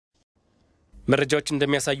መረጃዎች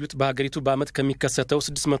እንደሚያሳዩት በሀገሪቱ በአመት ከሚከሰተው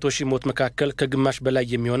 600,000 ሞት መካከል ከግማሽ በላይ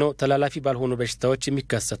የሚሆነው ተላላፊ ባልሆኑ በሽታዎች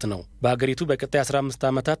የሚከሰት ነው። በሀገሪቱ በቀጣይ 15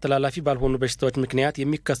 ዓመታት ተላላፊ ባልሆኑ በሽታዎች ምክንያት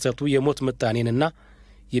የሚከሰቱ የሞት ምጣኔንና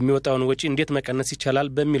የሚወጣውን ወጪ እንዴት መቀነስ ይቻላል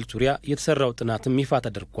በሚል ዙሪያ የተሰራው ጥናትም ይፋ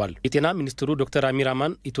ተደርጓል። የጤና ሚኒስትሩ ዶክተር አሚር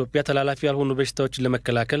አማን ኢትዮጵያ ተላላፊ ያልሆኑ በሽታዎችን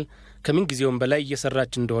ለመከላከል ከምን ጊዜውም በላይ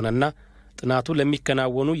እየሰራች እንደሆነና ጥናቱ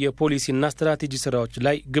ለሚከናወኑ የፖሊሲና ስትራቴጂ ስራዎች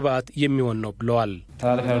ላይ ግብአት የሚሆን ነው ብለዋል።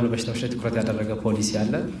 ተላላፊ ያልሆኑ በሽታዎች ላይ ትኩረት ያደረገ ፖሊሲ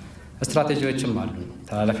አለ፣ ስትራቴጂዎችም አሉ።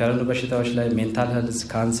 ተላላፊ ያልሆኑ በሽታዎች ላይ ሜንታል ሄልዝ፣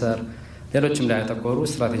 ካንሰር፣ ሌሎችም ላይ ያተኮሩ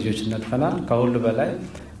ስትራቴጂዎች ነድፈናል። ከሁሉ በላይ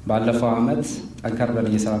ባለፈው አመት ጠንከር ብለን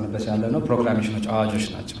እየሰራንበት ያለ ነው ፕሮግራሜሽኖች፣ አዋጆች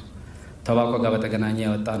ናቸው። ተባቆ ጋር በተገናኘ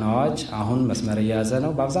የወጣን አዋጅ አሁን መስመር እየያዘ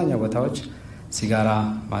ነው። በአብዛኛው ቦታዎች ሲጋራ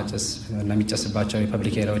ማጨስ ለሚጨስባቸው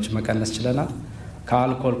የፐብሊክ ኤሪያዎች መቀነስ ችለናል።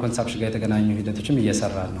 ከአልኮል ኮንሰፕሽን ጋር የተገናኙ ሂደቶችም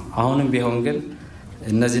እየሰራን ነው። አሁንም ቢሆን ግን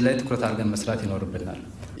እነዚህ ላይ ትኩረት አድርገን መስራት ይኖርብናል።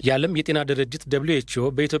 የዓለም የጤና ድርጅት WHO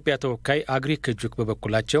በኢትዮጵያ ተወካይ አግሪ ከጁክ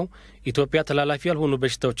በበኩላቸው ኢትዮጵያ ተላላፊ ያልሆኑ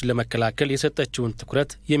በሽታዎችን ለመከላከል የሰጠችውን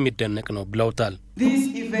ትኩረት የሚደነቅ ነው ብለውታል። This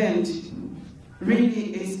event really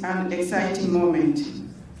is an exciting moment.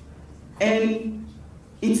 And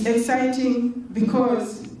it's exciting because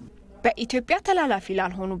በኢትዮጵያ ተላላፊ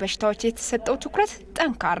ላልሆኑ በሽታዎች የተሰጠው ትኩረት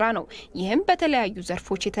ጠንካራ ነው። ይህም በተለያዩ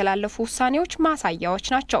ዘርፎች የተላለፉ ውሳኔዎች ማሳያዎች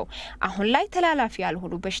ናቸው። አሁን ላይ ተላላፊ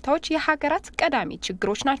ያልሆኑ በሽታዎች የሀገራት ቀዳሚ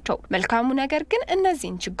ችግሮች ናቸው። መልካሙ ነገር ግን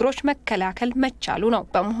እነዚህን ችግሮች መከላከል መቻሉ ነው።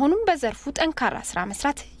 በመሆኑም በዘርፉ ጠንካራ ስራ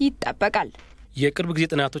መስራት ይጠበቃል። የቅርብ ጊዜ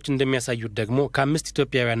ጥናቶች እንደሚያሳዩት ደግሞ ከ5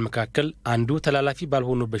 ኢትዮጵያውያን መካከል አንዱ ተላላፊ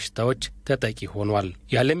ባልሆኑ በሽታዎች ተጠቂ ሆኗል።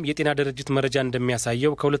 የዓለም የጤና ድርጅት መረጃ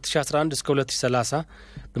እንደሚያሳየው ከ2011 እስከ 2030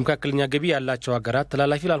 በመካከለኛ ገቢ ያላቸው ሀገራት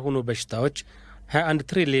ተላላፊ ላልሆኑ በሽታዎች $21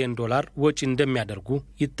 ትሪሊዮን ወጪ እንደሚያደርጉ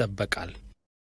ይጠበቃል።